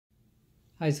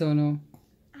Hi Sonu.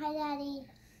 Hi, Daddy.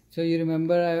 So you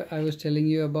remember I was telling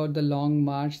you about the long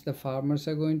march the farmers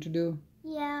are going to do?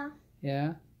 Yeah,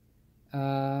 Yeah.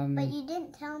 but you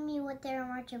didn't tell me what they were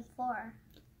marching for.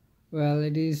 Well,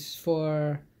 it is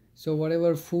for so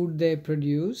whatever food they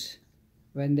produce,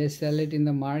 when they sell it in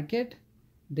the market,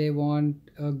 they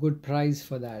want a good price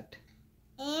for that.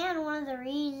 And one of the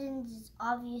reasons is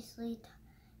obviously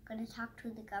going to talk to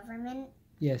the government.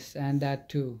 Yes, and that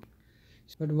too.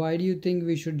 But why do you think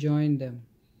we should join them?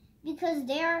 Because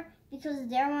they're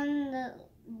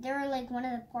they're like one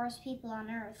of the poorest people on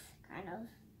earth, kind of.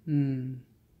 Hmm.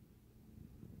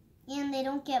 And they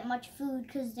don't get much food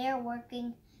because they're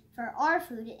working for our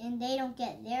food and they don't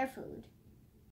get their food.